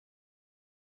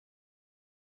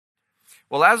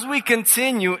Well, as we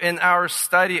continue in our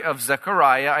study of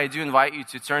Zechariah, I do invite you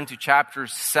to turn to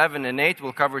chapters 7 and 8.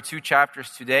 We'll cover 2 chapters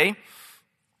today.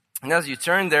 And as you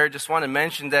turn there, I just want to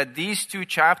mention that these 2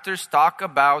 chapters talk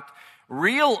about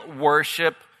real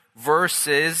worship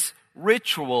versus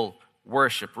ritual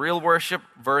worship. Real worship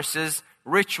versus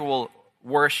ritual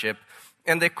worship.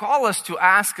 And they call us to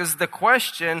ask us the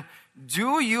question,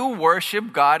 do you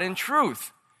worship God in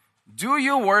truth? Do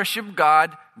you worship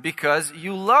God because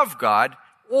you love God,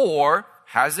 or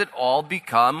has it all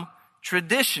become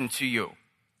tradition to you?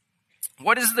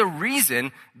 What is the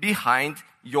reason behind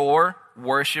your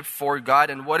worship for God,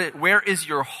 and where is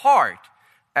your heart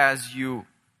as you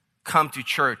come to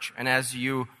church and as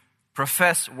you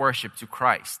profess worship to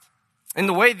Christ? In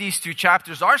the way, these 2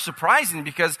 chapters are surprising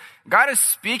because God is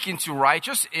speaking to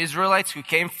righteous Israelites who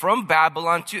came from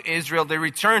Babylon to Israel. They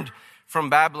returned from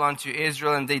Babylon to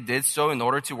Israel, and they did so in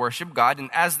order to worship God. And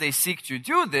as they seek to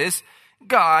do this,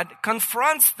 God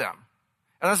confronts them.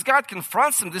 And as God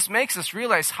confronts them, this makes us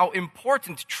realize how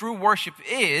important true worship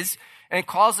is, and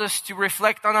calls us to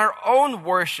reflect on our own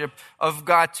worship of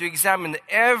God, to examine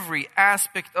every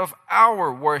aspect of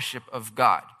our worship of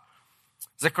God.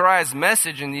 Zechariah's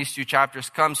message in these 2 chapters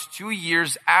comes 2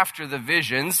 years after the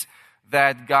visions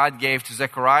that God gave to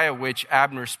Zechariah, which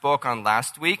Abner spoke on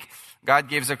last week. God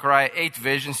gave Zechariah 8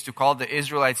 visions to call the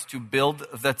Israelites to build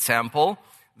the temple.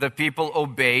 The people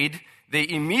obeyed. They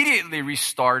immediately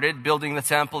restarted building the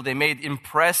temple. They made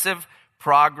impressive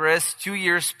progress. 2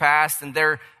 years passed, and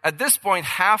they're at this point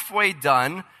halfway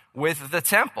done with the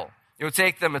temple. It would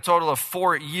take them a total of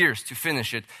 4 years to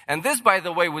finish it. And this, by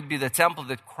the way, would be the temple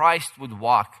that Christ would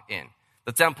walk in.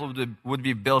 The temple would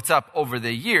be built up over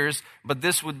the years, but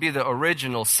this would be the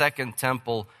original second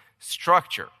temple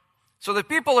structure. So the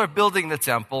people are building the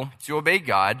temple to obey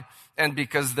God, and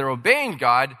because they're obeying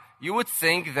God, you would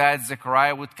think that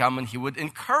Zechariah would come and he would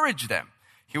encourage them.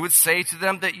 He would say to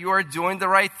them that you are doing the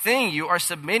right thing. You are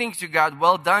submitting to God.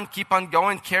 Well done. Keep on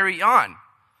going. Carry on.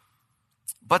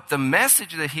 But the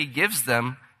message that he gives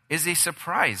them is a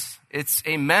surprise. It's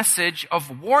a message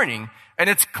of warning. And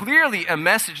it's clearly a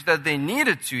message that they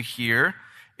needed to hear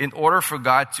in order for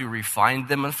God to refine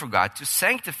them and for God to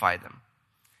sanctify them.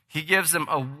 He gives them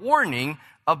a warning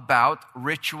about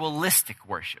ritualistic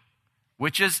worship,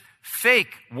 which is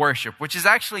fake worship, which is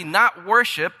actually not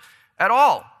worship at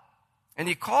all. And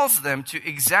he calls them to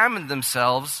examine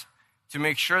themselves to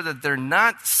make sure that they're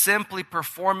not simply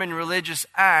performing religious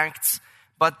acts,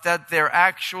 but that they're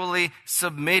actually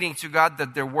submitting to God,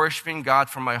 that they're worshiping God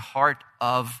from a heart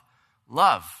of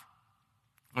love.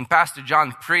 When Pastor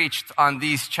John preached on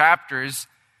these chapters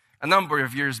a number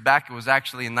of years back, it was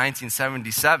actually in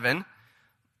 1977,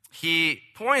 he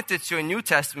pointed to a New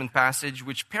Testament passage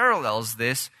which parallels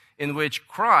this, in which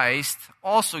Christ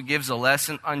also gives a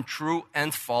lesson on true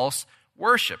and false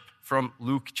worship from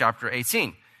Luke chapter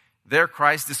 18. There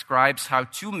Christ describes how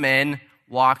 2 men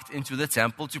walked into the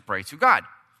temple to pray to God.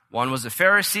 One was a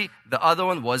Pharisee, the other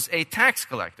one was a tax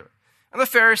collector. And the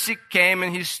Pharisee came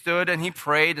and he stood and he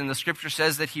prayed, and the scripture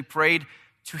says that he prayed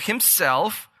to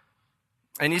himself,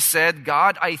 and he said,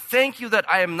 God, I thank you that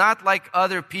I am not like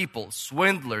other people,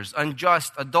 swindlers,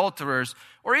 unjust, adulterers,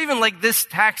 or even like this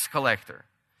tax collector.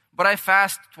 But I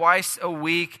fast twice a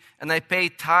week and I pay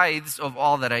tithes of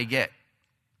all that I get.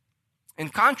 In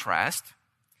contrast,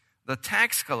 the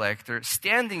tax collector,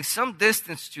 standing some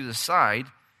distance to the side,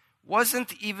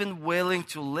 wasn't even willing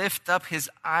to lift up his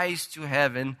eyes to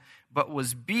heaven, but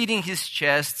was beating his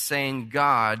chest, saying,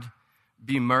 God,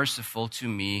 be merciful to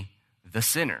me, the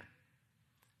sinner.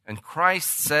 And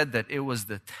Christ said that it was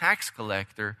the tax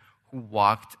collector who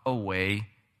walked away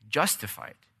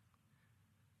justified.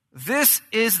 This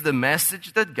is the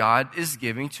message that God is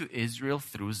giving to Israel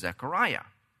through Zechariah.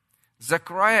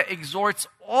 Zechariah exhorts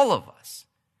all of us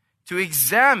to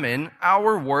examine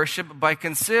our worship by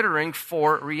considering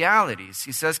 4 realities.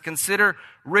 He says, consider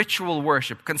ritual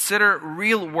worship, consider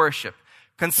real worship,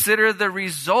 consider the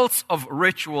results of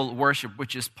ritual worship,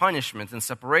 which is punishment and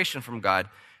separation from God,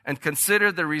 and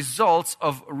consider the results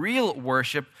of real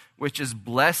worship, which is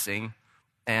blessing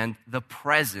and the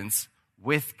presence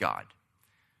with God.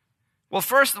 Well,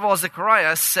 first of all,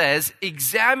 Zechariah says,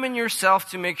 examine yourself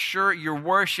to make sure your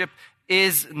worship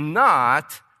is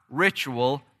not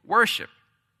ritual worship.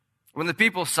 When the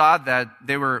people saw that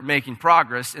they were making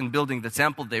progress in building the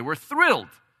temple, they were thrilled.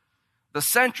 The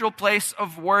central place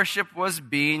of worship was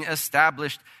being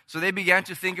established, so they began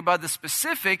to think about the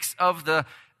specifics of the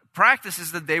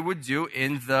practices that they would do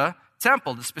in the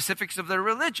temple, the specifics of their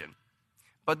religion.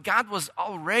 But God was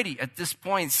already at this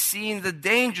point seeing the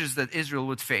dangers that Israel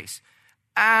would face.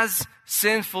 As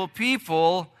sinful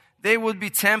people, they would be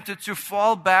tempted to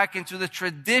fall back into the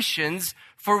traditions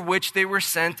for which they were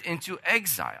sent into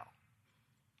exile.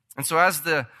 And so as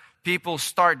the people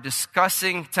start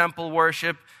discussing temple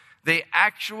worship, they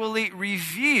actually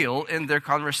reveal in their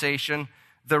conversation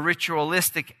the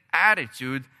ritualistic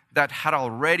attitude that had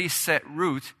already set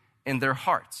root in their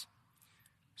hearts.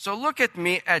 So look with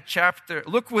me at chapter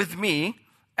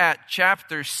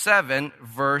 7,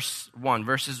 verses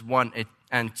 1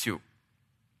 and 2.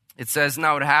 It says,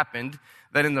 "Now it happened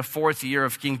that in the 4th year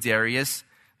of King Darius,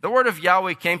 the word of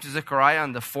Yahweh came to Zechariah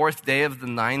on the 4th day of the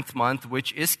 9th month,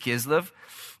 which is Kislev.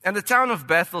 And the town of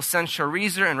Bethel sent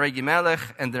Sharezer and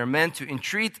Regimelech and their men to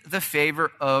entreat the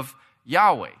favor of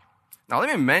Yahweh." Now let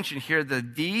me mention here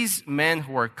that these men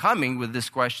who are coming with this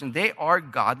question, they are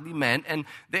godly men, and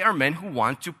they are men who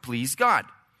want to please God.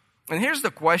 And here's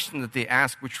the question that they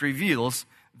ask, which reveals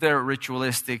their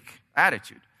ritualistic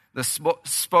attitude. The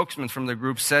spokesman from the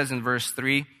group says in verse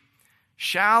 3,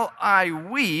 "Shall I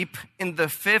weep in the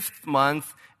 5th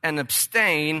month and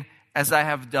abstain as I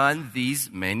have done these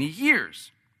many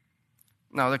years?"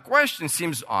 Now the question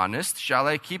seems honest. Shall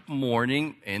I keep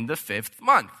mourning in the 5th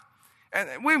month?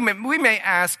 And we may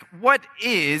ask, what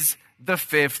is the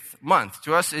 5th month?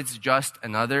 To us, it's just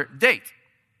another date.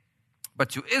 But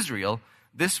to Israel,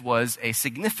 this was a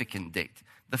significant date.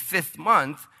 The 5th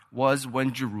month was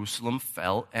when Jerusalem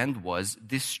fell and was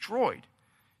destroyed.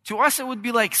 To us, it would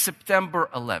be like September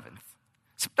 11th.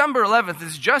 September 11th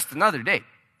is just another date.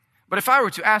 But if I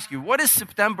were to ask you, what is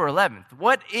September 11th?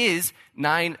 What is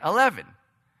 9/11?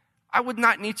 I would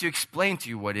not need to explain to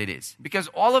you what it is, because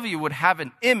all of you would have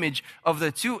an image of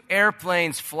the 2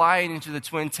 airplanes flying into the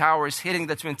Twin Towers, hitting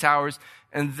the Twin Towers,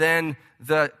 and then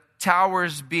the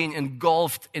towers being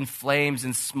engulfed in flames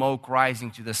and smoke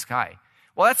rising to the sky.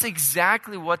 Well, that's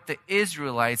exactly what the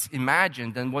Israelites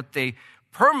imagined and what they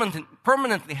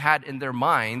permanently had in their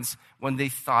minds when they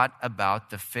thought about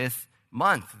the 5th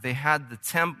month. They had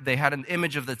an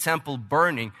image of the temple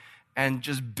burning and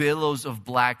just billows of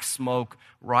black smoke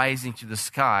rising to the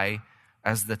sky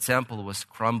as the temple was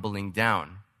crumbling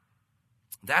down.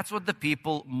 That's what the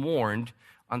people mourned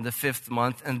on the 5th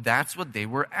month, and that's what they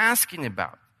were asking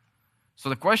about. So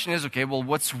the question is, okay, well,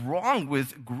 what's wrong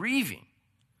with grieving?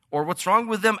 Or what's wrong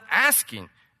with them asking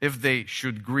if they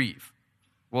should grieve?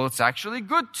 Well, it's actually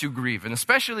good to grieve, and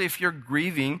especially if you're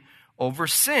grieving over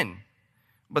sin.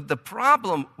 But the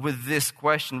problem with this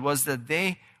question was that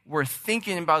they were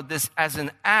thinking about this as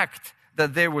an act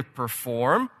that they would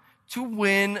perform to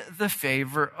win the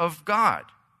favor of God.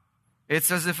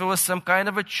 It's as if it was some kind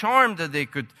of a charm that they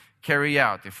could carry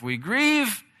out. If we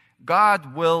grieve,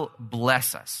 God will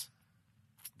bless us.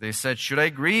 They said, "Should I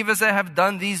grieve as I have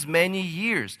done these many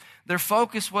years?" Their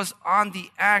focus was on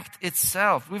the act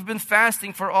itself. We've been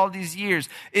fasting for all these years.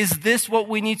 Is this what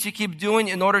we need to keep doing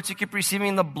in order to keep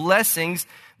receiving the blessings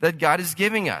that God is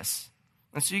giving us?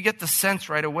 And so you get the sense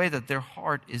right away that their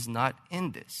heart is not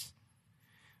in this.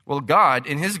 Well, God,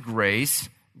 in His grace,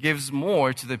 gives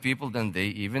more to the people than they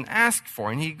even ask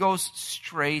for. And He goes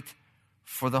straight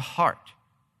for the heart.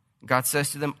 God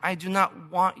says to them, "I do not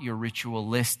want your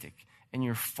ritualistic and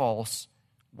your false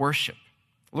worship."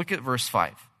 Look at verse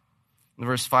 5. In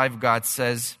verse 5, God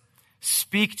says,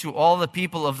 "Speak to all the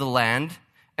people of the land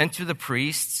and to the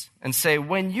priests and say,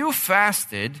 when you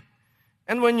fasted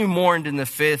and when you mourned in the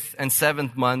 5th and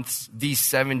 7th months, these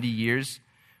 70 years,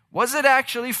 was it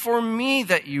actually for me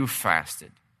that you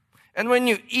fasted? And when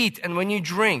you eat and when you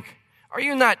drink, are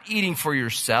you not eating for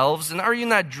yourselves and are you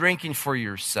not drinking for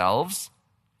yourselves?"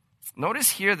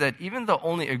 Notice here that even though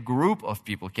only a group of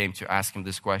people came to ask Him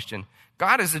this question,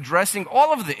 God is addressing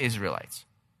all of the Israelites.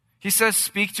 He says,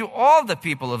 "Speak to all the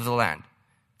people of the land."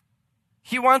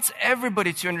 He wants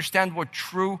everybody to understand what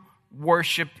true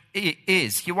worship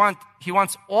is. He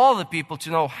wants all the people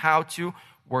to know how to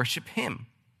worship Him.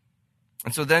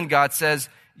 And so then God says,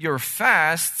 your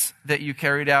fasts that you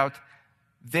carried out,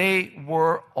 they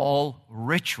were all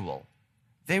ritual.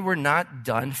 They were not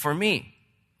done for me.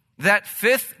 That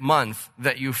 5th month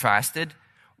that you fasted,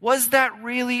 was that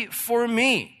really for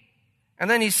me? And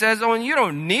then He says, and you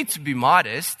don't need to be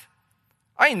modest.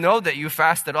 I know that you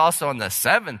fasted also on the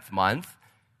 7th month,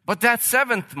 but that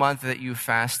 7th month that you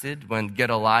fasted when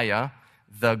Gedaliah,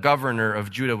 the governor of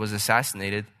Judah, was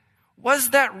assassinated,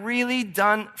 was that really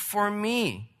done for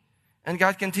me? And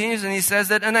God continues and He says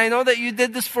that, and I know that you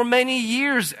did this for many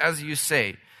years, as you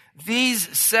say.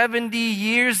 These 70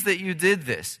 years that you did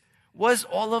this, was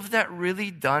all of that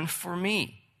really done for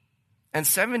me? And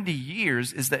 70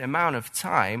 years is the amount of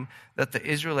time that the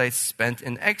Israelites spent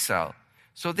in exile.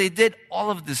 So they did all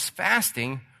of this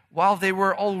fasting while they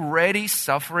were already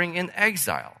suffering in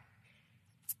exile.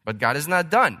 But God is not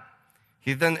done.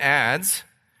 he then adds,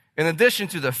 in addition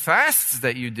to the fasts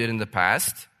that you did in the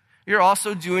past, you're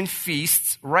also doing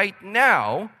feasts right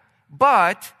now,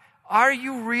 but are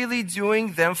you really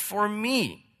doing them for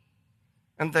me?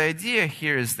 And the idea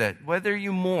here is that whether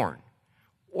you mourn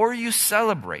or you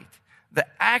celebrate, the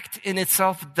act in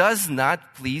itself does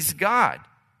not please God.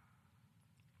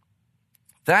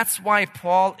 That's why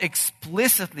Paul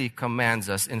explicitly commands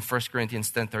us in 1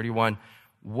 Corinthians 10:31,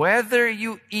 whether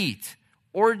you eat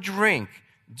or drink,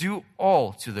 do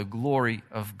all to the glory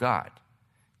of God.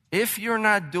 If you're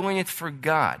not doing it for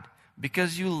God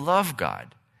because you love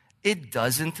God, it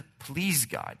doesn't please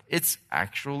God. It's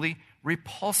actually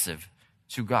repulsive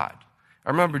to God. I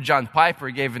remember John Piper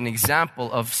gave an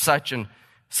example of such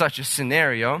a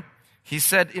scenario. He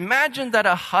said, imagine that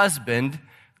a husband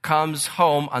comes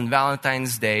home on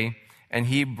Valentine's Day and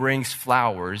he brings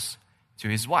flowers to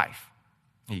his wife.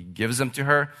 He gives them to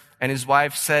her and his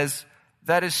wife says,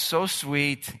 that is so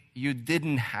sweet, you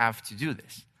didn't have to do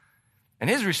this. And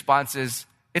his response is,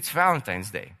 it's Valentine's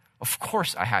Day. Of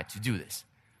course I had to do this.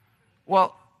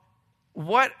 Well,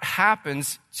 what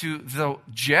happens to the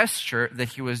gesture that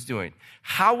he was doing?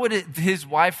 How would his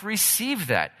wife receive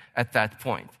that at that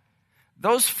point?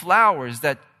 Those flowers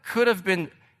that could have been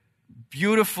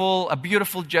a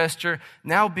beautiful gesture,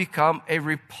 now become a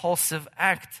repulsive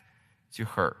act to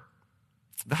her.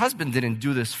 The husband didn't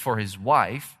do this for his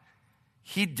wife.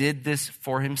 He did this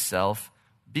for himself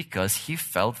because he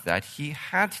felt that he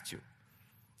had to.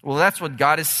 Well, that's what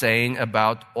God is saying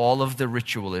about all of the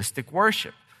ritualistic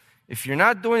worship. If you're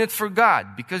not doing it for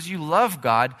God because you love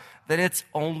God, then it's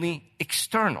only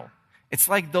external. It's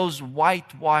like those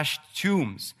whitewashed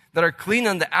tombs that are clean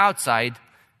on the outside,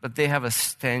 but they have a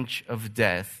stench of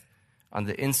death on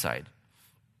the inside.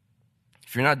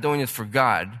 If you're not doing it for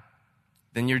God,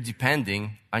 then you're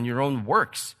depending on your own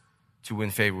works to win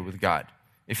favor with God.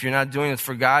 If you're not doing it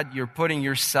for God, you're putting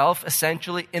yourself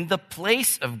essentially in the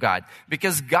place of God,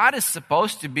 because God is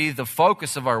supposed to be the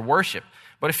focus of our worship.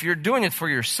 But if you're doing it for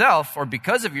yourself or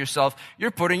because of yourself,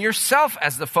 you're putting yourself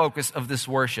as the focus of this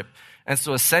worship. And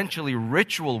so essentially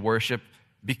ritual worship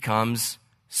becomes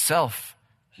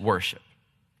self-worship.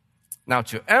 Now,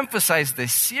 to emphasize the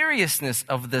seriousness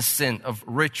of the sin of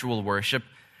ritual worship,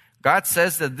 God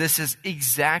says that this is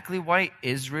exactly why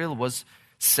Israel was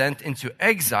sent into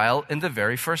exile in the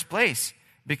very first place,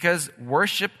 because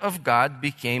worship of God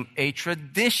became a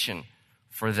tradition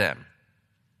for them.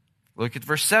 Look at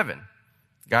verse 7.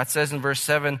 God says in verse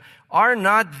 7, are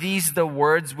not these the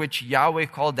words which Yahweh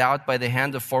called out by the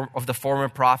hand of the former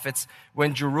prophets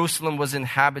when Jerusalem was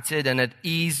inhabited and at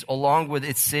ease along with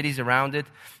its cities around it,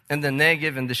 and the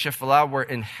Negev and the Shephelah were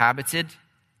inhabited?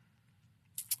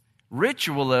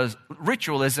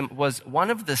 Ritualism was one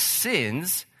of the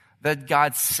sins that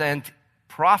God sent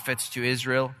prophets to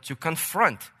Israel to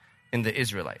confront in the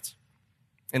Israelites.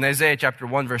 In Isaiah chapter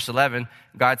 1 verse 11,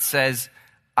 God says,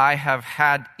 I have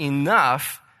had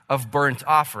enough of burnt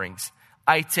offerings.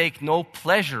 I take no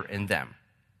pleasure in them.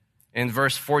 In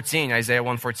verse 14, Isaiah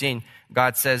 1:14,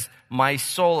 God says, my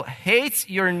soul hates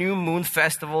your new moon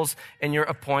festivals and your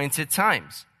appointed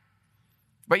times.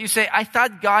 But you say, I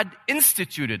thought God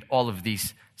instituted all of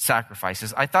these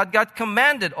sacrifices. I thought God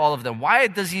commanded all of them. Why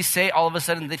does he say all of a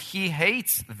sudden that he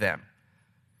hates them?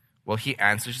 Well, he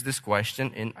answers this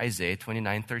question in Isaiah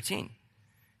 29:13.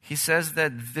 He says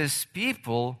that this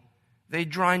people, they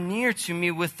draw near to me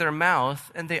with their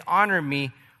mouth and they honor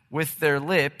me with their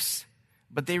lips,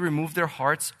 but they remove their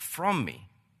hearts from me.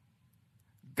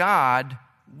 God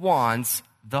wants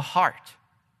the heart.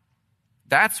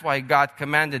 That's why God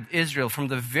commanded Israel from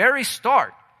the very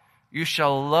start, you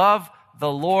shall love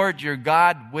the Lord your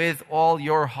God with all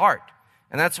your heart.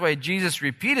 And that's why Jesus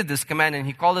repeated this command and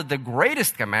he called it the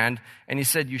greatest command. And he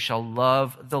said, you shall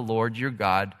love the Lord your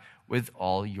God with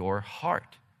all your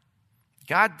heart.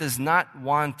 God does not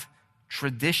want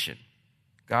tradition.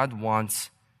 God wants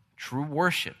true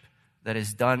worship that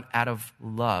is done out of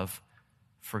love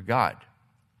for God.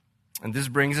 And this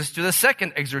brings us to the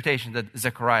second exhortation that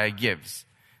Zechariah gives.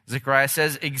 Zechariah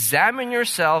says, examine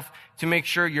yourself to make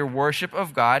sure your worship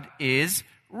of God is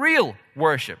real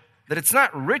worship. That it's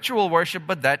not ritual worship,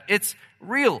 but that it's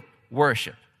real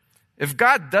worship. If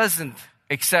God doesn't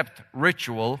accept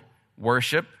ritual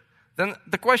worship, then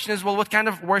the question is, well, what kind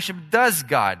of worship does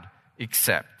God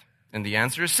accept? And the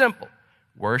answer is simple.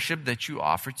 Worship that you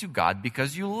offer to God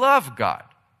because you love God.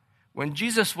 When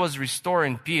Jesus was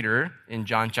restoring Peter in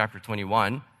John chapter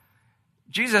 21,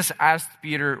 Jesus asked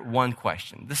Peter one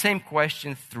question, the same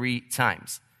question 3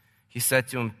 times. He said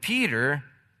to him, Peter,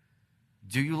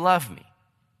 do you love me?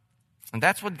 And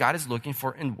that's what God is looking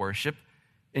for in worship,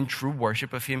 in true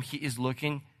worship of him. He is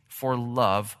looking for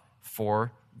love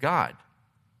for God.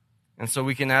 And so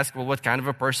we can ask, well, what kind of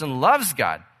a person loves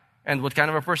God? And what kind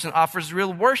of a person offers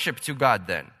real worship to God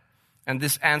then? And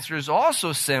this answer is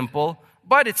also simple,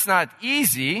 but it's not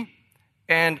easy,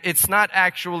 and it's not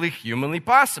actually humanly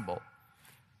possible.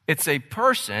 It's a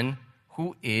person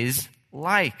who is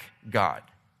like God.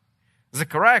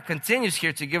 Zechariah continues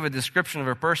here to give a description of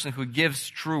a person who gives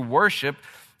true worship,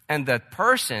 and that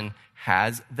person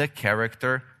has the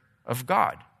character of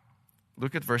God.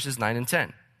 Look at verses 9 and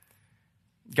 10.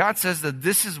 God says that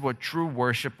this is what true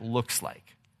worship looks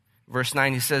like. Verse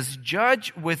 9, he says,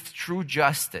 "Judge with true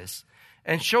justice,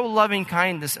 and show loving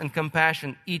kindness and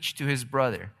compassion each to his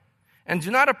brother. And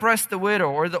do not oppress the widow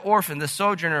or the orphan, the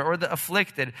sojourner or the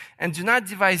afflicted, and do not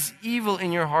devise evil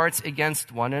in your hearts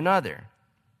against one another."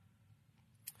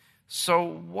 So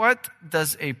what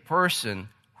does a person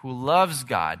who loves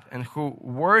God and who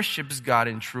worships God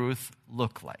in truth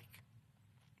look like?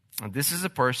 And this is a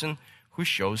person who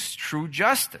shows true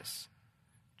justice.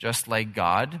 Just like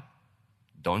God,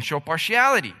 don't show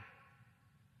partiality.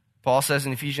 Paul says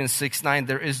in Ephesians 6:9,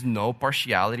 there is no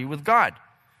partiality with God.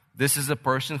 This is a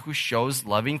person who shows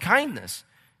loving kindness.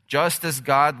 Just as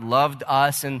God loved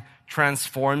us and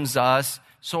transforms us,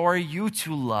 so are you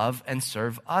to love and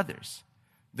serve others.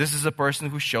 This is a person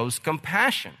who shows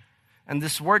compassion. And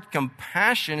this word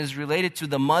compassion is related to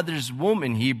the mother's womb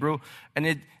in Hebrew, and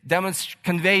it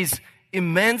conveys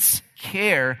immense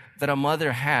care that a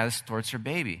mother has towards her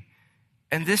baby.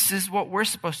 And this is what we're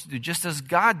supposed to do. Just as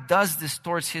God does this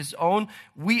towards his own,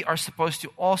 we are supposed to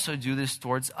also do this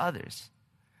towards others.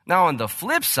 Now, on the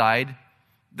flip side,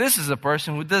 this is a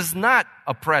person who does not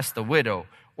oppress the widow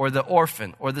or the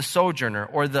orphan or the sojourner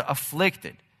or the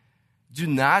afflicted. Do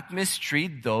not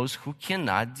mistreat those who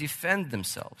cannot defend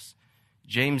themselves.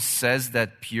 James says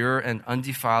that pure and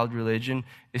undefiled religion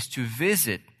is to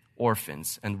visit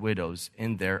orphans and widows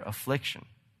in their affliction.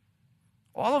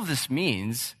 All of this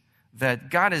means that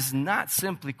God is not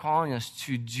simply calling us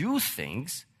to do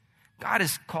things. God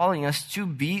is calling us to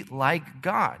be like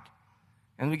God.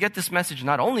 And we get this message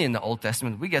not only in the Old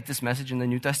Testament, we get this message in the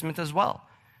New Testament as well.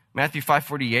 Matthew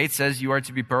 5:48 says, "You are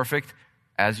to be perfect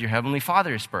as your heavenly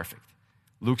Father is perfect."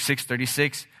 Luke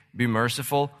 6:36, "Be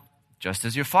merciful just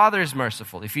as your Father is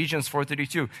merciful." Ephesians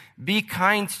 4:32, "Be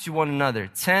kind to one another,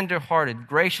 tender-hearted,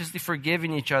 graciously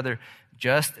forgiving each other,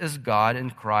 just as God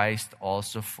in Christ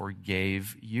also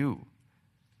forgave you."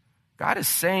 God is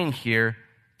saying here,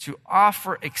 to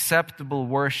offer acceptable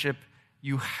worship,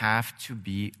 you have to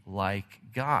be like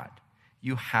God.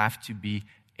 You have to be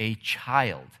a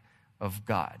child of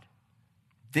God.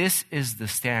 This is the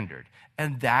standard,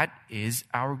 and that is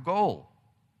our goal.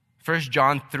 1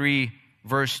 John 3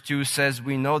 verse 2 says,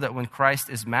 "We know that when Christ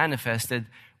is manifested,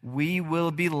 we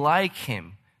will be like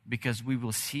him, because we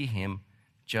will see him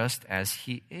just as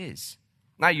he is."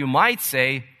 Now you might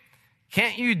say,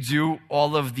 can't you do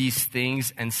all of these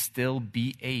things and still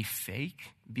be a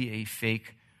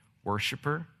fake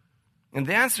worshiper? And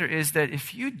the answer is that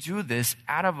if you do this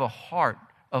out of a heart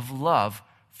of love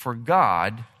for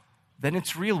God, then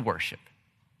it's real worship.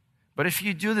 But if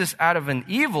you do this out of an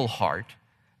evil heart,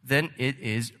 then it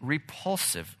is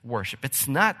repulsive worship. It's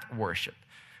not worship.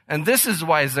 And this is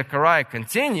why Zechariah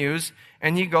continues,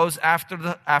 and he goes after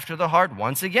the heart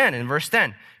once again in verse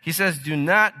 10. He says, "Do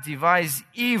not devise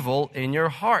evil in your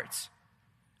hearts."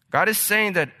 God is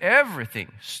saying that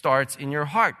everything starts in your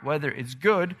heart, whether it's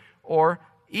good or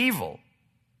evil.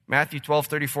 Matthew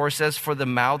 12:34 says, "For the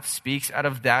mouth speaks out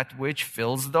of that which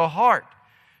fills the heart."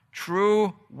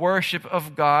 True worship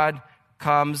of God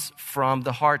comes from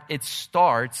the heart. It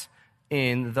starts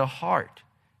in the heart.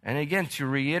 And again, to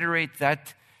reiterate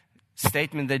that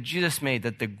statement that Jesus made,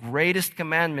 that the greatest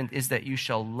commandment is that you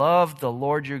shall love the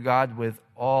Lord your God with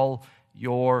all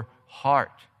your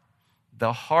heart.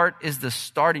 The heart is the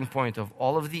starting point of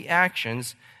all of the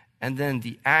actions, and then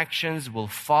the actions will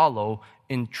follow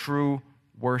in true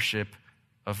worship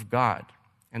of God.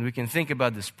 And we can think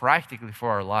about this practically for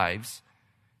our lives.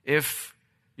 If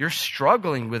you're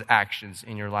struggling with actions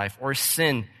in your life or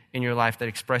sin in your life that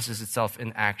expresses itself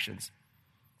in actions,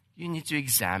 you need to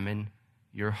examine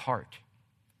your heart.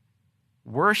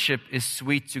 Worship is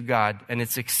sweet to God and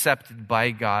it's accepted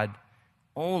by God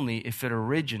only if it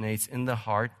originates in the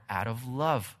heart out of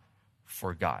love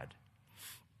for God.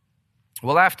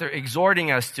 Well, after exhorting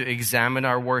us to examine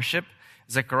our worship,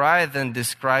 Zechariah then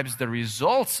describes the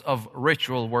results of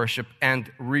ritual worship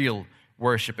and real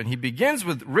worship. And he begins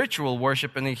with ritual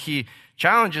worship, and he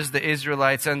challenges the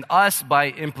Israelites and us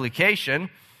by implication.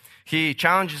 He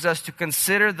challenges us to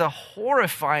consider the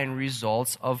horrifying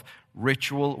results of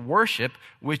ritual worship,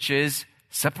 which is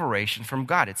separation from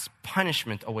God. It's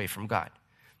punishment away from God.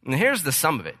 And here's the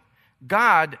sum of it.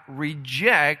 God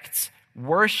rejects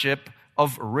worship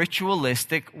of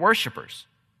ritualistic worshipers.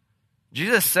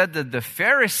 Jesus said that the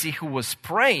Pharisee who was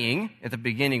praying, at the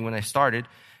beginning when I started,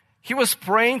 he was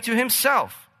praying to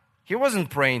himself. He wasn't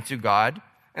praying to God,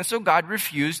 and so God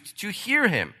refused to hear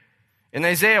him. In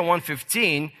Isaiah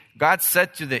 1:15, God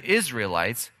said to the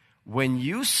Israelites, "When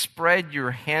you spread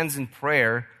your hands in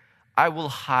prayer, I will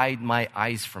hide my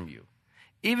eyes from you.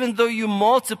 Even though you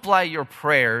multiply your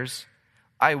prayers,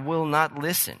 I will not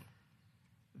listen."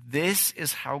 This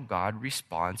is how God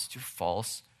responds to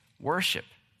false worship.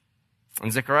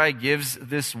 And Zechariah gives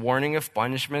this warning of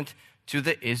punishment to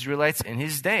the Israelites in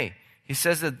his day. He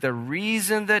says that the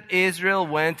reason that Israel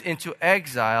went into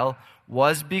exile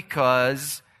was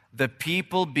because the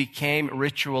people became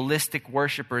ritualistic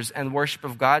worshipers, and worship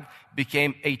of God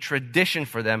became a tradition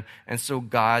for them, and so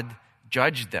God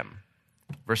judged them.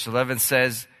 Verse 11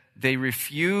 says, they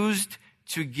refused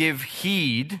to give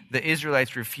heed, the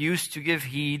Israelites refused to give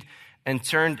heed and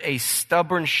turned a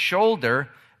stubborn shoulder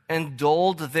and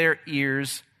dulled their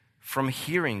ears from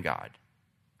hearing God.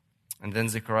 And then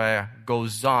Zechariah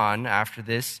goes on after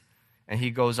this, and he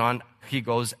goes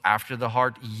after the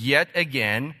heart yet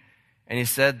again, and he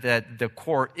said that the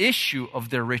core issue of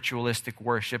their ritualistic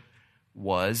worship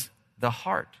was the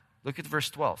heart. Look at verse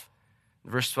 12.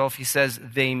 In verse 12, he says,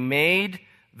 they made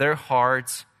their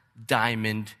hearts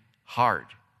diamond hard.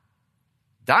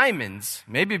 Diamonds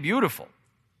may be beautiful,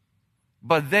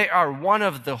 but they are one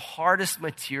of the hardest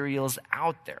materials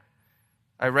out there.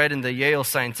 I read in the Yale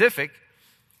Scientific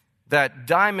that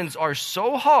diamonds are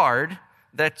so hard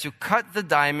that to cut the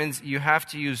diamonds, you have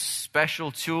to use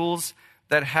special tools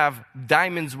that have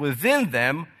diamonds within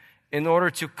them in order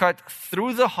to cut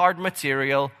through the hard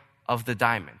material of the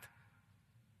diamond.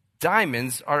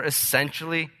 Diamonds are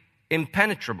essentially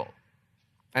impenetrable.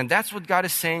 And that's what God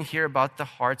is saying here about the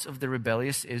hearts of the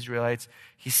rebellious Israelites.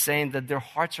 He's saying that their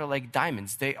hearts are like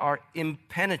diamonds. They are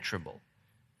impenetrable.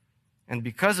 And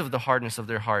because of the hardness of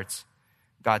their hearts,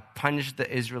 God punished the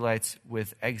Israelites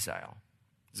with exile.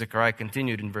 Zechariah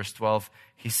continued in verse 12.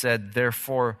 He said,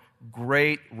 therefore,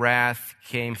 great wrath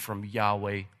came from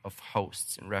Yahweh of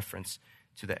hosts, in reference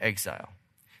to the exile.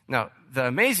 Now, the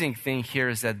amazing thing here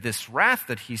is that this wrath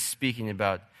that he's speaking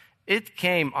about, it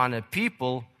came on a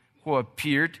people who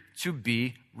appeared to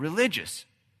be religious.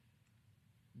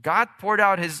 God poured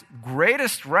out his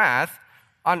greatest wrath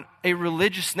on a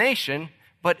religious nation,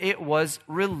 but it was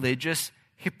religious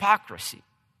hypocrisy.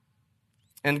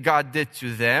 And God did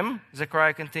to them,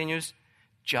 Zechariah continues,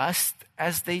 just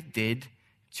as they did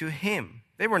to him.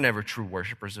 They were never true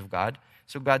worshipers of God,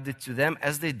 so God did to them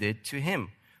as they did to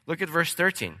him. Look at verse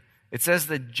 13. It says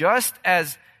that just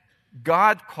as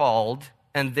God called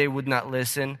and they would not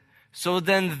listen, so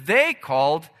then they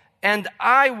called and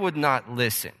I would not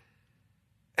listen.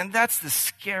 And that's the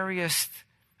scariest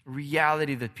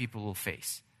reality that people will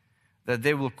face. That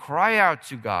they will cry out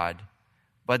to God,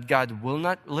 but God will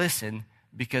not listen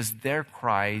because their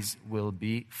cries will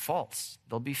be false.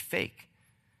 They'll be fake.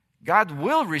 God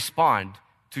will respond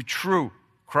to true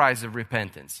cries of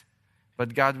repentance,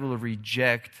 but God will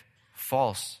reject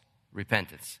false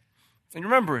repentance. And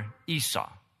remember Esau,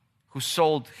 who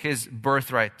sold his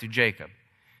birthright to Jacob.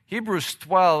 Hebrews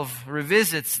 12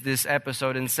 revisits this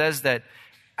episode and says that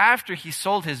after he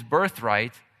sold his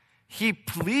birthright, he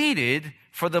pleaded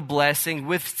for the blessing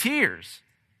with tears.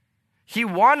 He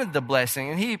wanted the blessing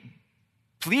and he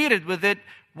pleaded with it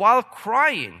while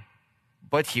crying,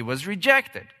 but he was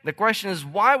rejected. The question is,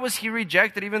 why was he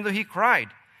rejected even though he cried?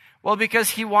 Well,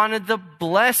 because he wanted the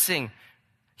blessing.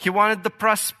 He wanted the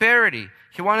prosperity.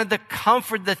 He wanted the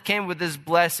comfort that came with this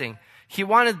blessing. He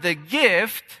wanted the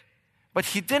gift, but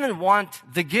he didn't want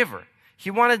the giver. He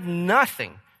wanted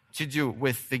nothing to do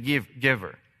with the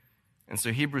giver. And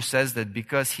so Hebrews says that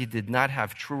because he did not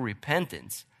have true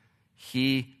repentance,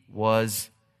 he was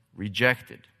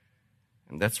rejected.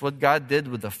 And that's what God did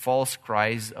with the false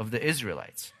cries of the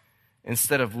Israelites.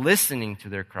 Instead of listening to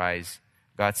their cries,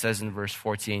 God says in verse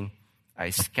 14, I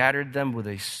scattered them with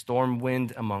a storm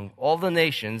wind among all the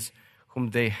nations whom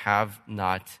they have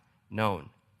not known.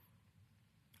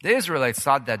 The Israelites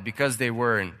thought that because they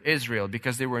were in Israel,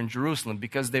 because they were in Jerusalem,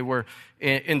 because they were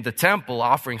in the temple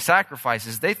offering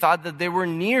sacrifices, they thought that they were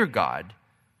near God.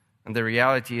 And the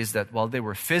reality is that while they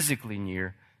were physically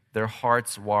near, their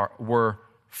hearts were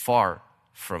far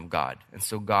from God. And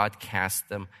so God cast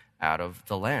them out of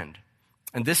the land.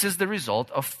 And this is the result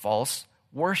of false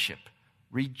worship,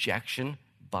 rejection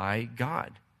by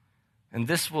God. And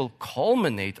this will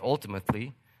culminate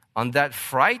ultimately on that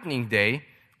frightening day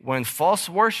when false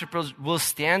worshipers will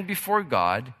stand before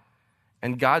God,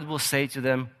 and God will say to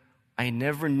them, I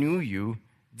never knew you.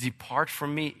 Depart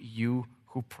from me, you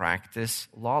who practice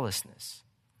lawlessness.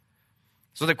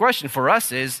 So the question for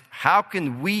us is, how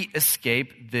can we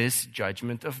escape this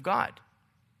judgment of God?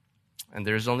 And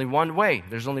there's only one way.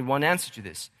 There's only one answer to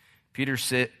this. Peter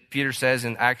says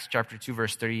in Acts chapter 2,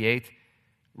 verse 38,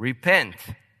 repent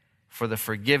for the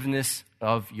forgiveness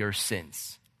of your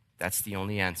sins. That's the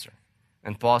only answer.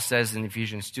 And Paul says in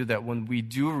Ephesians 2 that when we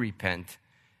do repent,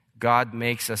 God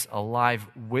makes us alive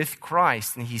with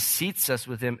Christ, and he seats us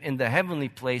with him in the heavenly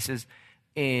places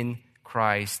in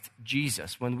Christ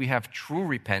Jesus. When we have true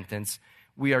repentance,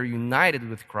 we are united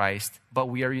with Christ, but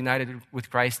we are united with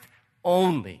Christ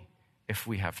only if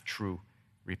we have true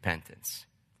repentance.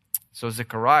 So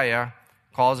Zechariah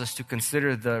calls us to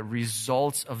consider the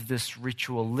results of this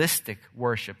ritualistic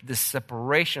worship, this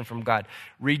separation from God,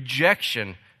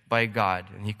 rejection by God.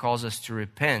 And he calls us to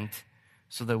repent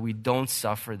so that we don't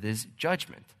suffer this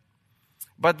judgment.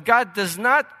 But God does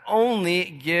not only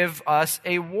give us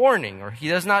a warning, or he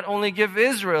does not only give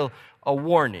Israel a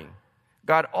warning.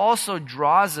 God also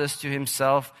draws us to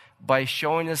himself by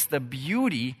showing us the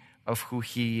beauty of who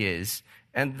he is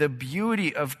and the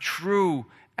beauty of true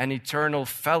and eternal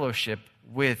fellowship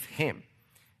with him.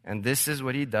 And this is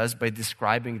what he does by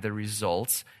describing the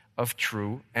results of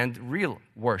true and real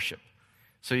worship.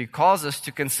 So he calls us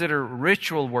to consider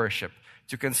ritual worship,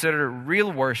 to consider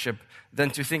real worship, then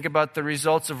to think about the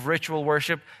results of ritual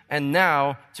worship, and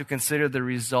now to consider the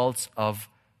results of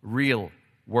real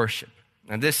worship.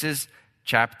 And this is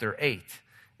chapter 8.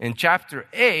 In chapter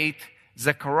 8,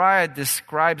 Zechariah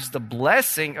describes the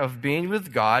blessing of being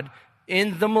with God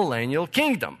in the millennial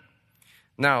kingdom.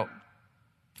 Now,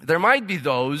 there might be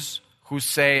those who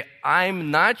say,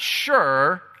 I'm not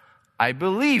sure I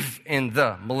believe in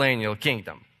the millennial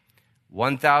kingdom.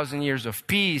 1,000 years of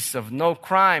peace, of no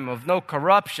crime, of no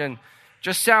corruption,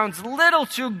 just sounds a little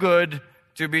too good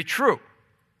to be true.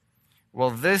 Well,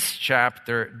 this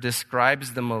chapter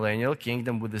describes the millennial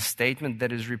kingdom with a statement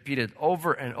that is repeated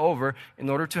over and over in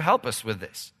order to help us with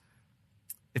this.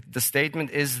 The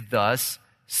statement is, thus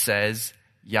says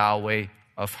Yahweh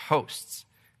of hosts.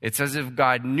 It's as if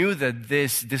God knew that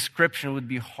this description would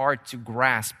be hard to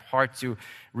grasp, hard to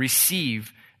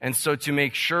receive. And so to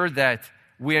make sure that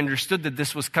we understood that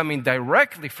this was coming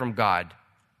directly from God,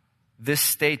 this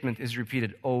statement is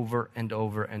repeated over and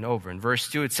over and over. In verse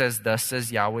 2, it says, thus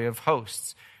says Yahweh of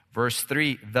hosts. Verse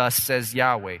 3, thus says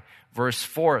Yahweh. Verse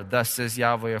 4, thus says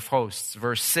Yahweh of hosts.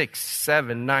 Verse 6,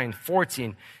 7, 9,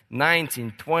 14,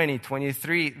 19, 20,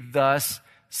 23, thus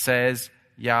says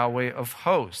Yahweh of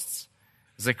hosts.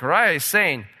 Zechariah is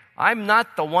saying, I'm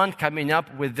not the one coming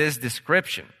up with this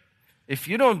description. If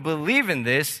you don't believe in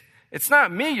this, it's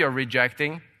not me you're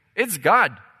rejecting, it's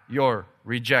God you're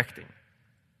rejecting.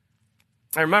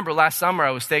 I remember last summer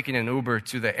I was taking an Uber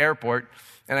to the airport,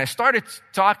 and I started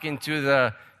talking to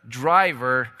the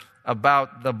driver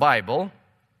about the Bible.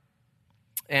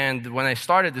 And when I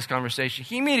started this conversation,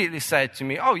 he immediately said to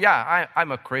me, oh yeah,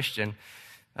 I'm a Christian.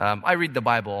 I read the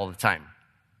Bible all the time.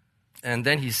 And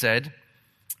then he said,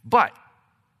 but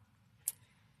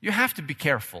you have to be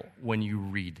careful when you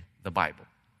read the Bible.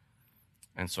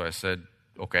 And so I said,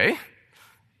 okay,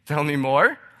 tell me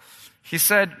more. He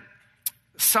said,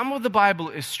 some of the Bible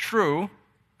is true,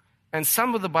 and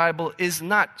some of the Bible is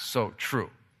not so true.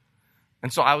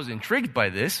 And so I was intrigued by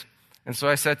this. And so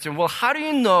I said to him, well, how do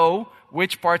you know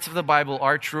which parts of the Bible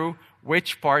are true,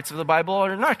 which parts of the Bible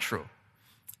are not true?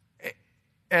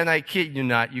 And I kid you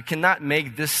not, you cannot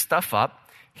make this stuff up.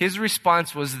 His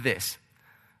response was this: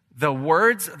 the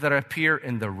words that appear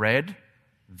in the red,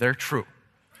 they're true.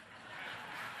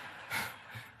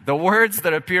 The words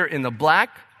that appear in the black,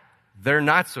 they're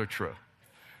not so true.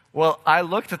 Well, I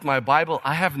looked at my Bible.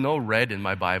 I have no red in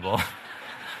my Bible.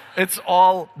 It's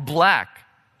all black.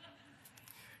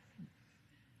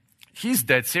 He's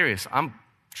dead serious. I'm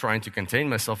trying to contain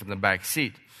myself in the back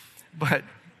seat. But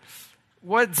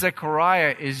what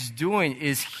Zechariah is doing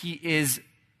is he is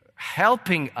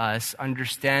helping us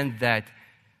understand that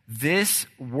this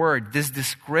word, this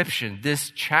description,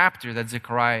 this chapter that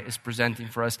Zechariah is presenting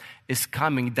for us is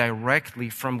coming directly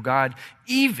from God,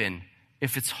 even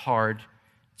if it's hard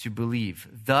to believe.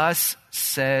 Thus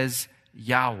says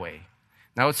Yahweh.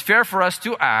 Now it's fair for us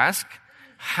to ask,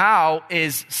 how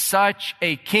is such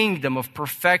a kingdom of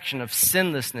perfection, of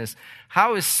sinlessness,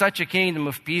 how is such a kingdom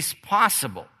of peace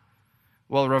possible?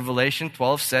 Well, Revelation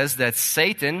 12 says that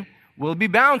Satan will be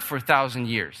bound for 1,000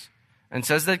 years, and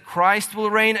says that Christ will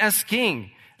reign as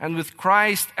king. And with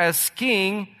Christ as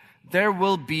king, there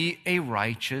will be a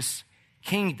righteous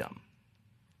kingdom.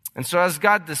 And so as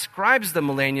God describes the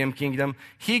millennium kingdom,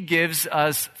 he gives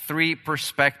us three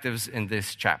perspectives in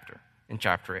this chapter, in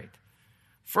chapter 8.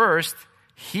 First,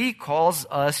 he calls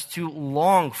us to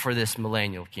long for this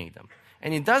millennial kingdom.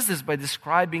 And he does this by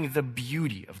describing the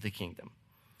beauty of the kingdom.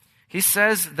 He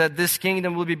says that this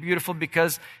kingdom will be beautiful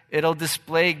because it'll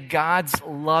display God's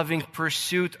loving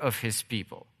pursuit of his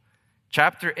people.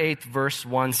 Chapter 8, verse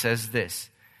 1 says this,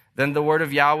 "Then the word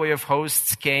of Yahweh of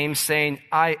hosts came, saying,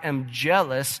 I am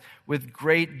jealous with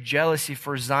great jealousy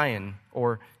for Zion,"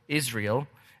 or Israel,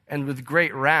 "and with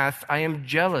great wrath I am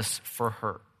jealous for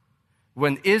her."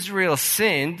 When Israel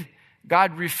sinned,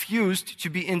 God refused to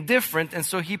be indifferent, and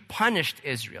so he punished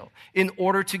Israel in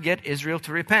order to get Israel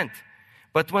to repent.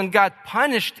 But when God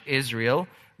punished Israel,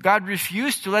 God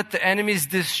refused to let the enemies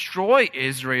destroy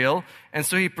Israel, and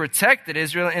so he protected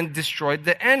Israel and destroyed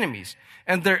the enemies.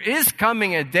 And there is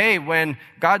coming a day when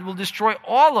God will destroy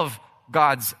all of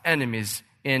God's enemies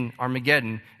in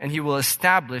Armageddon, and he will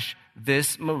establish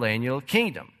this millennial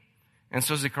kingdom. And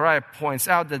so Zechariah points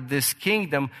out that this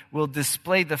kingdom will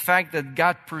display the fact that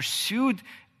God pursued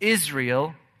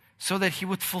Israel so that he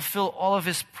would fulfill all of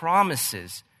his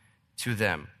promises to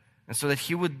them, and so that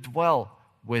he would dwell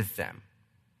with them.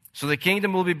 So the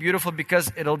kingdom will be beautiful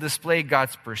because it'll display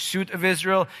God's pursuit of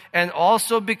Israel, and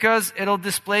also because it'll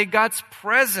display God's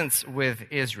presence with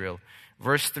Israel.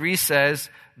 Verse 3 says,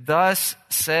 "Thus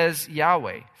says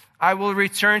Yahweh, I will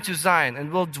return to Zion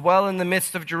and will dwell in the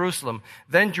midst of Jerusalem.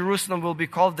 Then Jerusalem will be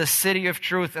called the city of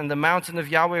truth, and the mountain of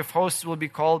Yahweh of hosts will be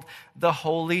called the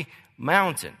holy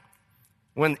mountain."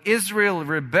 When Israel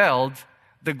rebelled,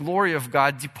 the glory of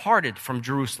God departed from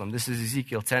Jerusalem. This is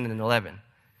Ezekiel 10 and 11.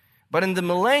 But in the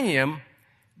millennium,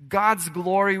 God's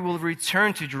glory will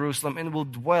return to Jerusalem and will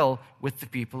dwell with the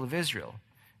people of Israel.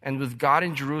 And with God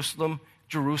in Jerusalem,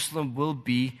 Jerusalem will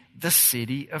be the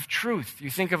city of truth. You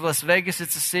think of Las Vegas,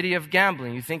 it's a city of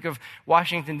gambling. You think of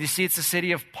Washington, D.C., it's a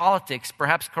city of politics,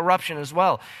 perhaps corruption as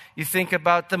well. You think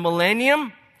about the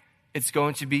millennium,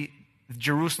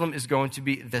 Jerusalem is going to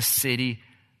be the city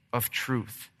of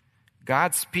truth.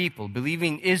 God's people,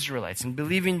 believing Israelites and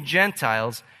believing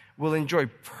Gentiles, will enjoy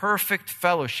perfect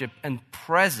fellowship and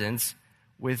presence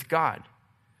with God.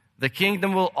 The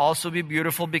kingdom will also be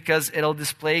beautiful because it'll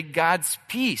display God's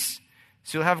peace.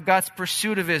 So you'll have God's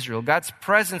pursuit of Israel, God's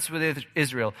presence with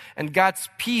Israel, and God's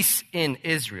peace in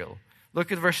Israel.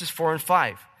 Look at verses 4 and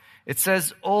 5. It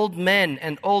says, "Old men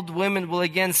and old women will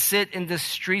again sit in the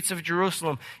streets of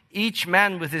Jerusalem, each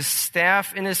man with his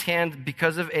staff in his hand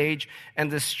because of age,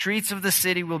 and the streets of the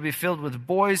city will be filled with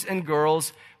boys and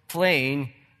girls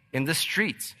playing in the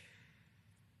streets."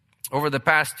 Over the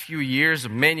past few years,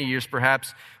 many years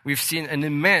perhaps, we've seen an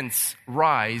immense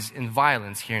rise in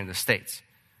violence here in the States.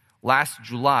 Last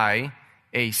July,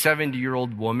 a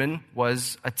 70-year-old woman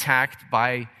was attacked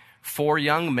by 4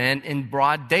 young men in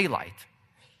broad daylight.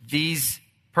 These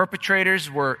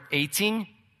perpetrators were 18,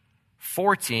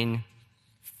 14,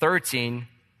 13,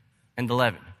 and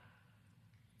 11.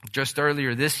 Just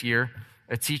earlier this year,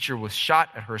 a teacher was shot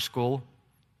at her school,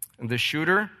 and the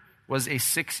shooter was a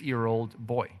 6-year-old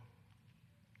boy.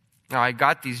 Now, I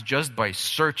got these just by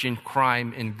searching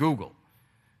crime in Google.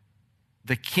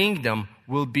 The kingdom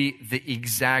will be the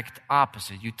exact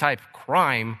opposite. You type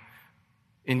crime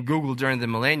in Google during the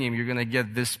millennium, you're going to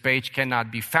get this page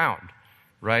cannot be found,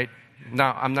 right?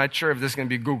 Now, I'm not sure if this is going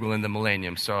to be Google in the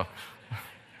millennium, so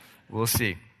we'll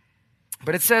see.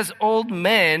 But it says old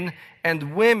men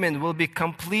and women will be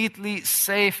completely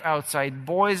safe outside.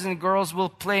 Boys and girls will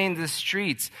play in the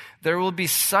streets. There will be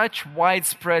such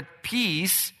widespread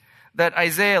peace that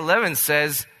Isaiah 11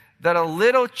 says that a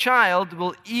little child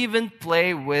will even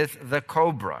play with the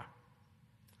cobra.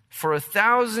 For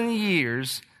 1,000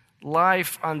 years,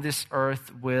 life on this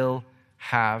earth will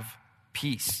have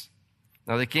peace.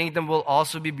 Now, the kingdom will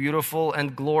also be beautiful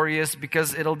and glorious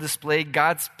because it'll display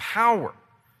God's power,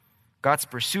 God's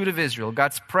pursuit of Israel,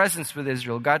 God's presence with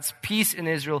Israel, God's peace in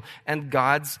Israel, and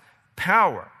God's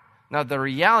power. Now, the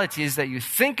reality is that you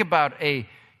think about a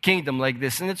kingdom like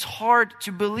this, and it's hard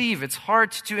to believe. It's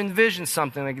hard to envision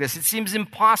something like this. It seems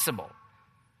impossible.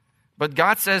 But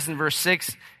God says in verse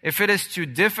 6, if it is too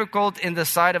difficult in the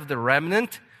sight of the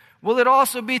remnant, will it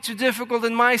also be too difficult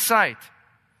in my sight?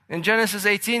 In Genesis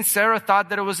 18, Sarah thought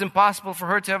that it was impossible for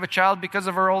her to have a child because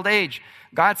of her old age.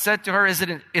 God said to her,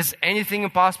 is anything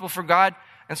impossible for God?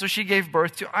 And so she gave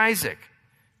birth to Isaac.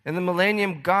 In the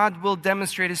millennium, God will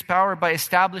demonstrate his power by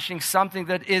establishing something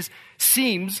that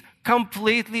seems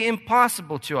completely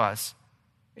impossible to us.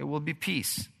 It will be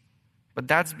peace. But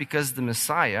that's because the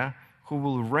Messiah who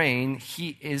will reign,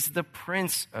 he is the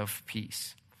Prince of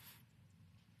Peace.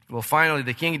 Well, finally,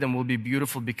 the kingdom will be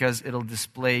beautiful because it'll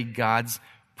display God's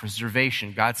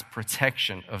preservation, God's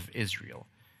protection of Israel.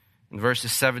 In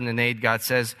verses 7 and 8, God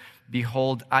says,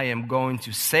 "Behold, I am going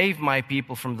to save my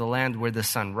people from the land where the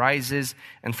sun rises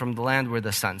and from the land where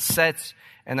the sun sets,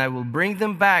 and I will bring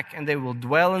them back, and they will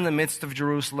dwell in the midst of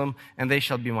Jerusalem, and they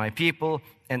shall be my people,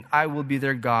 and I will be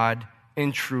their God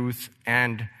in truth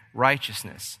and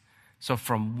righteousness." So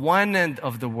from one end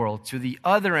of the world to the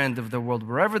other end of the world,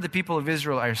 wherever the people of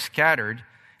Israel are scattered,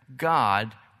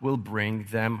 God will bring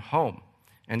them home.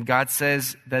 And God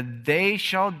says that they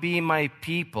shall be my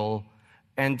people,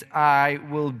 and I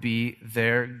will be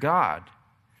their God.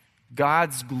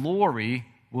 God's glory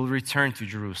will return to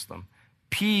Jerusalem.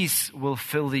 Peace will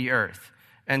fill the earth.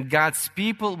 And God's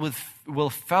people will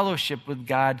fellowship with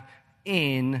God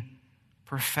in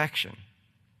perfection.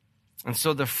 And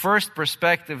so the first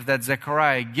perspective that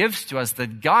Zechariah gives to us,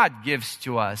 that God gives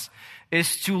to us,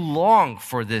 is to long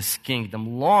for this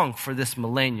kingdom, long for this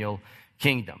millennial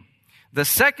kingdom. The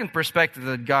second perspective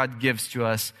that God gives to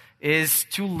us is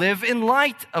to live in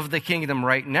light of the kingdom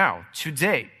right now,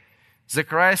 today.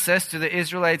 Zechariah says to the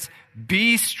Israelites,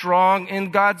 be strong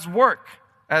in God's work,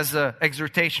 as an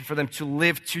exhortation for them to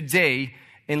live today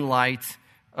in light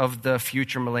of the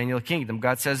future millennial kingdom.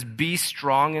 God says, be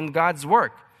strong in God's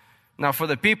work. Now, for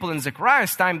the people in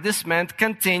Zechariah's time, this meant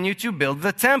continue to build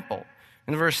the temple.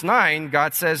 In verse 9,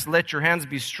 God says, let your hands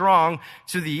be strong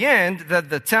to the end that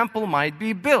the temple might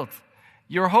be built.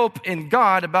 Your hope in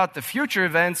God about the future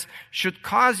events should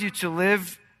cause you to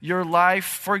live your life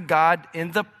for God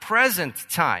in the present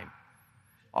time.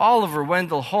 Oliver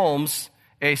Wendell Holmes,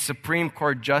 a Supreme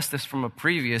Court justice from a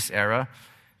previous era,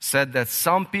 said that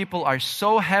some people are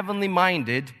so heavenly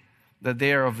minded that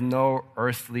they are of no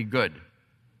earthly good.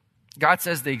 God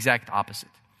says the exact opposite.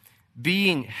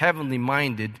 Being heavenly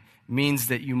minded means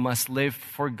that you must live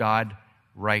for God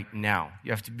right now.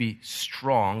 You have to be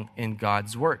strong in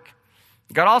God's work.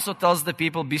 God also tells the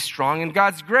people, be strong in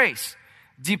God's grace.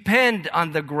 Depend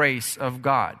on the grace of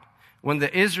God. When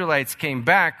the Israelites came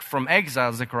back from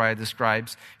exile, Zechariah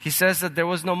describes, he says that there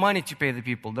was no money to pay the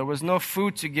people. There was no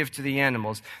food to give to the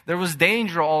animals. There was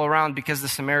danger all around because the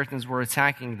Samaritans were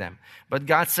attacking them. But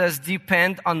God says,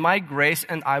 depend on my grace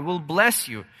and I will bless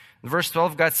you. In verse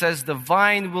 12, God says, the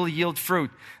vine will yield fruit.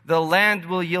 The land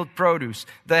will yield produce.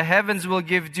 The heavens will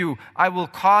give dew. I will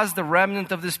cause the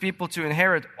remnant of this people to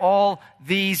inherit all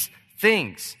these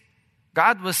things.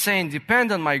 God was saying,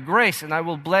 depend on my grace and I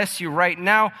will bless you right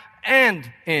now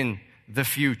and in the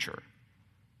future.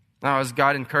 Now, as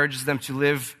God encourages them to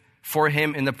live for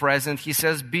Him in the present, He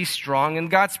says, be strong in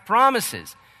God's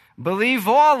promises. Believe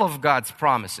all of God's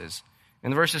promises.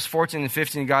 In verses 14 and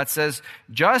 15, God says,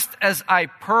 just as I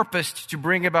purposed to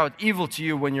bring about evil to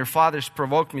you when your fathers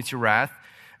provoked me to wrath,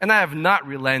 and I have not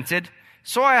relented,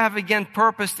 so I have again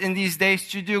purposed in these days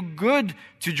to do good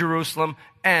to Jerusalem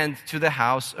and to the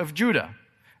house of Judah.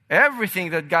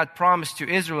 Everything that God promised to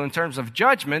Israel in terms of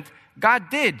judgment, God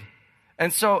did.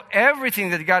 And so everything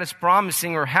that God is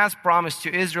promising or has promised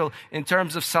to Israel in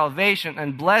terms of salvation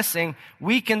and blessing,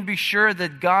 we can be sure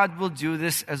that God will do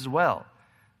this as well.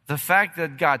 The fact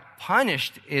that God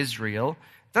punished Israel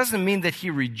doesn't mean that He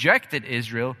rejected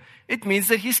Israel. It means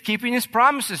that He's keeping His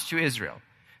promises to Israel.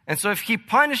 And so if He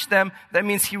punished them, that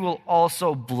means He will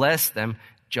also bless them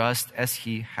just as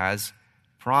He has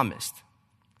promised.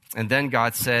 And then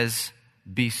God says,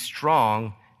 be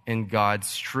strong in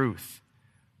God's truth.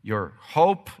 Your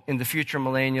hope in the future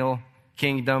millennial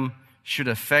kingdom should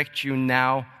affect you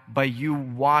now by you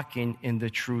walking in the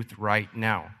truth right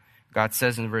now. God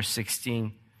says in verse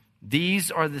 16,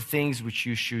 these are the things which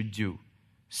you should do.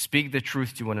 Speak the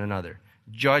truth to one another.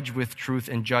 Judge with truth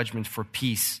and judgment for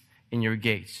peace in your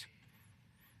gates.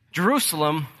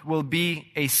 Jerusalem will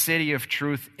be a city of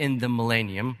truth in the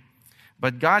millennium,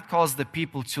 but God calls the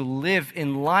people to live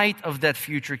in light of that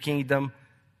future kingdom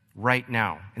right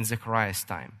now in Zechariah's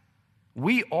time.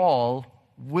 We all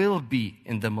will be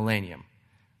in the millennium,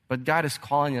 but God is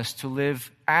calling us to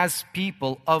live as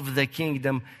people of the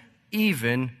kingdom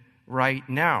even right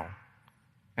now.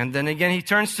 And then again, He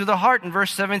turns to the heart in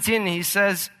verse 17 and He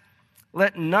says,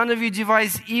 let none of you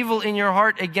devise evil in your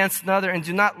heart against another and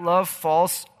do not love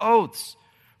false oaths.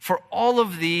 For all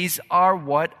of these are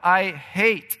what I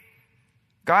hate.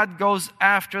 God goes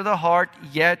after the heart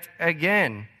yet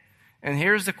again. And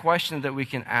here's the question that we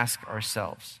can ask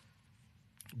ourselves.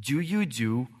 Do you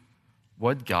do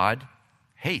what God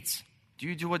hates? Do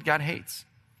you do what God hates?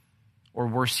 Or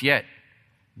worse yet,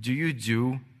 do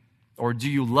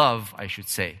you love, I should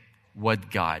say,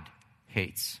 what God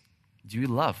hates? Do you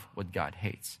love what God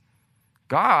hates?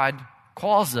 God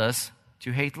calls us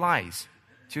to hate lies,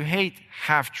 to hate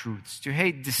half-truths, to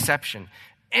hate deception,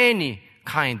 any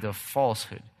kind of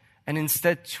falsehood, and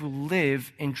instead to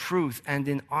live in truth and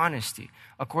in honesty,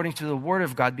 according to the Word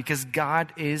of God, because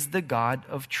God is the God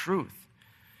of truth.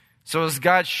 So as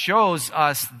God shows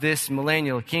us this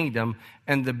millennial kingdom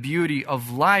and the beauty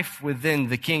of life within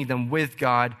the kingdom with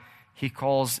God, He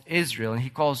calls Israel and He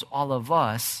calls all of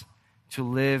us to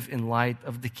live in light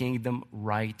of the kingdom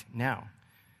right now.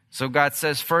 So God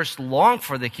says, first, long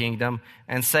for the kingdom,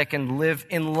 and second, live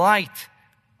in light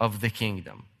of the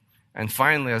kingdom. And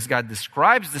finally, as God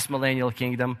describes this millennial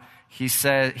kingdom, He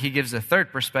gives a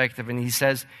third perspective, and He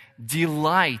says,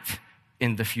 delight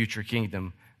in the future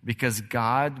kingdom, because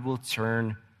God will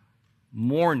turn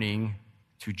mourning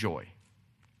to joy.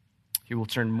 He will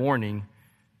turn mourning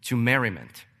to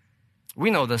merriment. We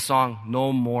know the song,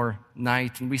 No More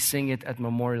Night, and we sing it at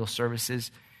memorial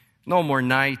services. No more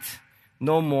night,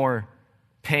 no more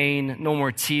pain, no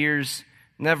more tears,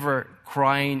 never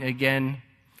crying again.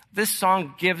 This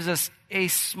song gives us a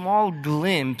small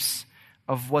glimpse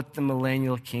of what the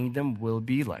millennial kingdom will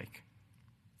be like.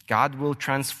 God will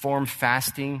transform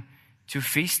fasting to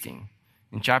feasting.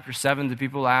 In chapter 7, the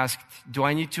people asked, do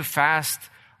I need to fast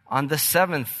on the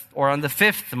 7th or on the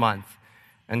 5th month?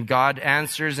 And God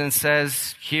answers and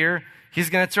says here, He's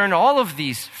going to turn all of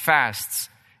these fasts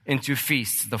into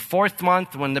feasts. The 4th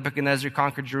month when Nebuchadnezzar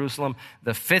conquered Jerusalem,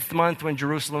 the 5th month when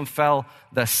Jerusalem fell,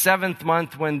 the 7th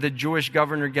month when the Jewish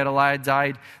governor Gedaliah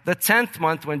died, the 10th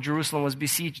month when Jerusalem was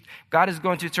besieged. God is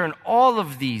going to turn all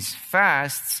of these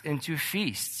fasts into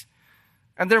feasts.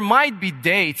 And there might be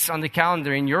dates on the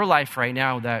calendar in your life right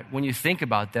now that when you think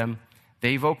about them,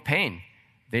 they evoke pain,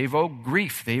 they evoke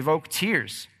grief, they evoke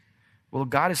tears. Well,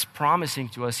 God is promising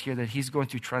to us here that He's going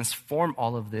to transform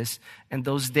all of this, and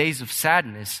those days of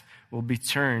sadness will be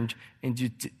turned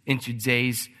into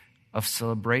days of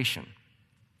celebration.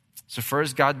 So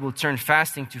first, God will turn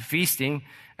fasting to feasting,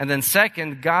 and then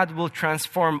second, God will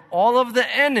transform all of the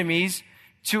enemies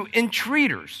to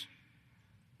entreaters.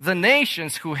 The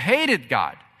nations who hated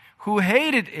God, who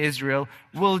hated Israel,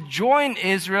 will join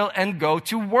Israel and go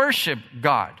to worship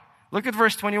God. Look at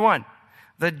verse 21.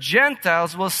 The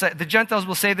Gentiles will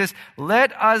say this,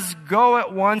 let us go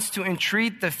at once to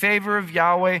entreat the favor of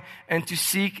Yahweh and to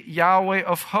seek Yahweh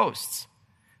of hosts.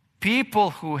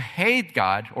 People who hate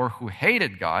God or who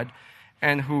hated God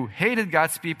and who hated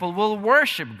God's people will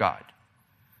worship God.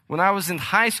 When I was in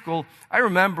high school, I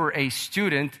remember a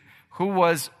student who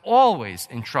was always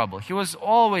in trouble. He was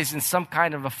always in some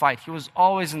kind of a fight. He was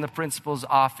always in the principal's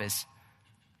office.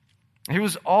 He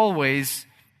was always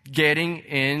getting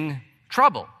in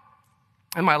trouble.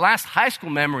 And my last high school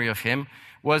memory of him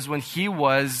was when he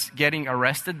was getting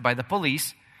arrested by the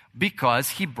police because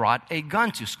he brought a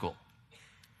gun to school.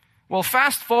 Well,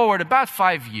 fast forward about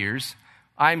 5 years,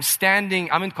 I'm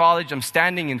in college, I'm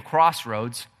standing in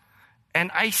Crossroads, and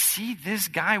I see this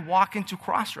guy walk into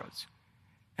Crossroads.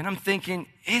 And I'm thinking,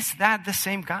 is that the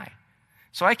same guy?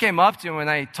 So I came up to him and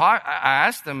I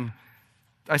asked him,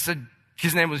 I said,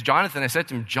 his name was Jonathan. I said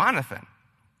to him, Jonathan,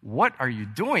 what are you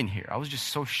doing here? I was just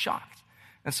so shocked.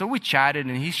 And so we chatted,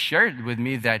 and he shared with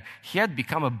me that he had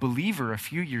become a believer a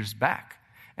few years back,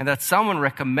 and that someone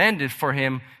recommended for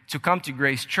him to come to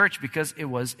Grace Church because it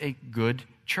was a good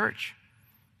church.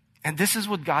 And this is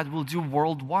what God will do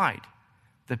worldwide.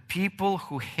 The people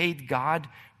who hate God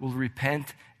will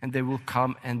repent, and they will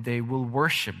come and they will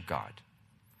worship God.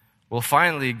 Well,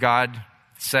 finally, God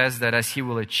says that as He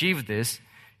will achieve this,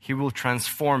 He will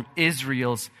transform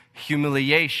Israel's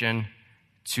humiliation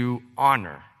to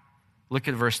honor. Look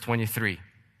at verse 23.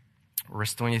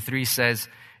 Verse 23 says,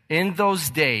 in those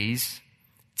days,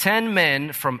 10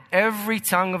 men from every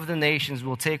tongue of the nations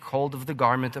will take hold of the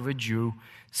garment of a Jew,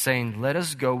 saying, let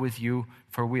us go with you,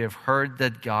 for we have heard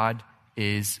that God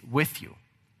is with you.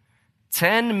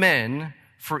 10 men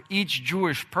for each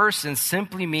Jewish person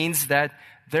simply means that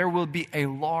there will be a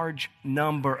large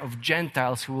number of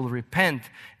Gentiles who will repent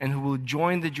and who will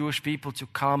join the Jewish people to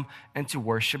come and to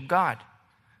worship God.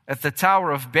 At the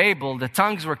Tower of Babel, the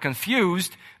tongues were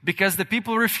confused because the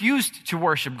people refused to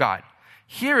worship God.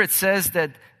 Here it says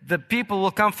that the people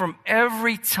will come from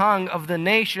every tongue of the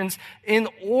nations in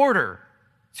order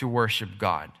to worship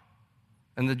God.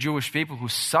 And the Jewish people who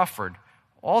suffered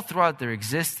all throughout their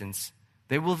existence,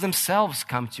 they will themselves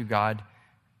come to God.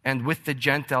 And with the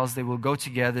Gentiles, they will go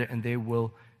together and they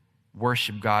will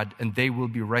worship God, and they will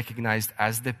be recognized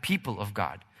as the people of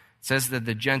God. It says that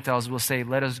the Gentiles will say,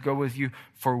 let us go with you,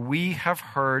 for we have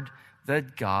heard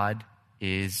that God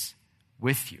is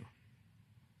with you.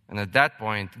 And at that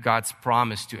point, God's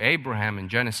promise to Abraham in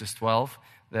Genesis 12,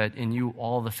 that in you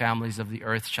all the families of the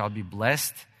earth shall be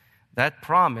blessed, that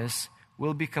promise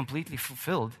will be completely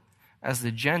fulfilled as the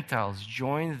Gentiles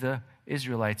join the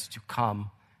Israelites to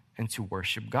come and to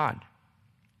worship God.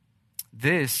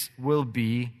 This will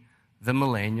be the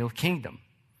millennial kingdom.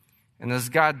 And as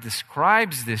God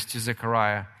describes this to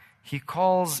Zechariah, he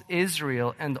calls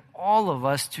Israel and all of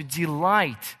us to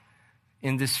delight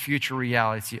in this future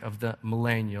reality of the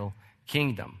millennial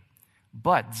kingdom.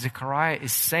 But Zechariah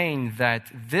is saying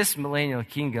that this millennial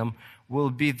kingdom will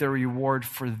be the reward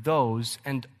for those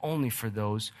and only for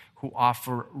those who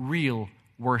offer real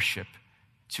worship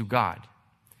to God.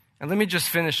 And let me just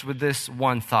finish with this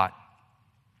one thought.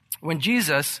 When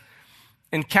Jesus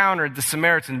encountered the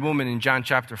Samaritan woman in John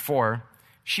chapter 4,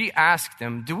 she asked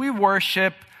him, do we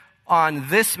worship on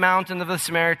this mountain of the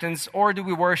Samaritans, or do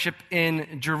we worship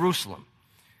in Jerusalem?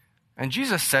 And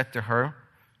Jesus said to her,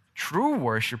 true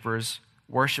worshipers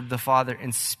worship the Father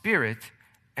in spirit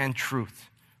and truth,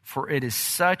 for it is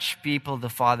such people the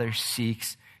Father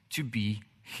seeks to be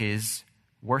his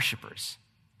worshipers.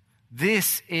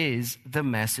 This is the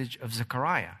message of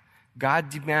Zechariah. God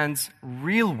demands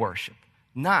real worship,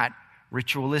 not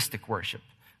ritualistic worship.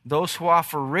 Those who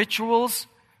offer rituals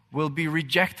will be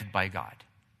rejected by God.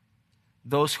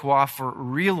 Those who offer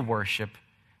real worship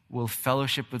will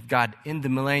fellowship with God in the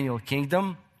millennial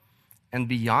kingdom and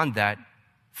beyond that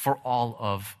for all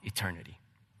of eternity.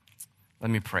 Let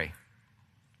me pray.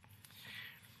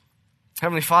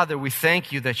 Heavenly Father, we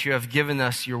thank you that you have given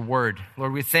us your word.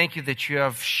 Lord, we thank you that you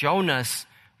have shown us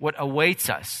what awaits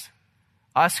us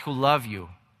who love you.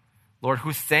 Lord,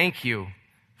 who thank you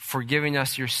for giving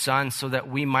us your Son so that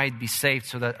we might be saved,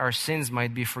 so that our sins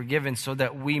might be forgiven, so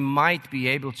that we might be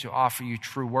able to offer you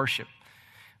true worship.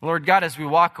 Lord God, as we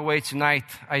walk away tonight,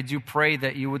 I do pray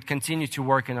that you would continue to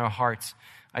work in our hearts.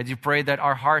 I do pray that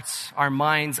our hearts, our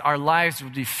minds, our lives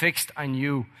would be fixed on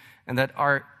you, and that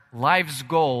our life's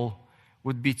goal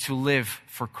would be to live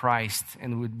for Christ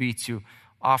and would be to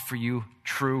offer you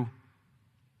true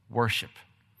worship.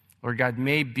 Lord God,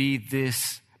 may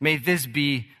this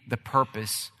be the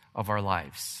purpose of our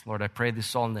lives. Lord, I pray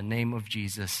this all in the name of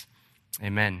Jesus.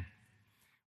 Amen.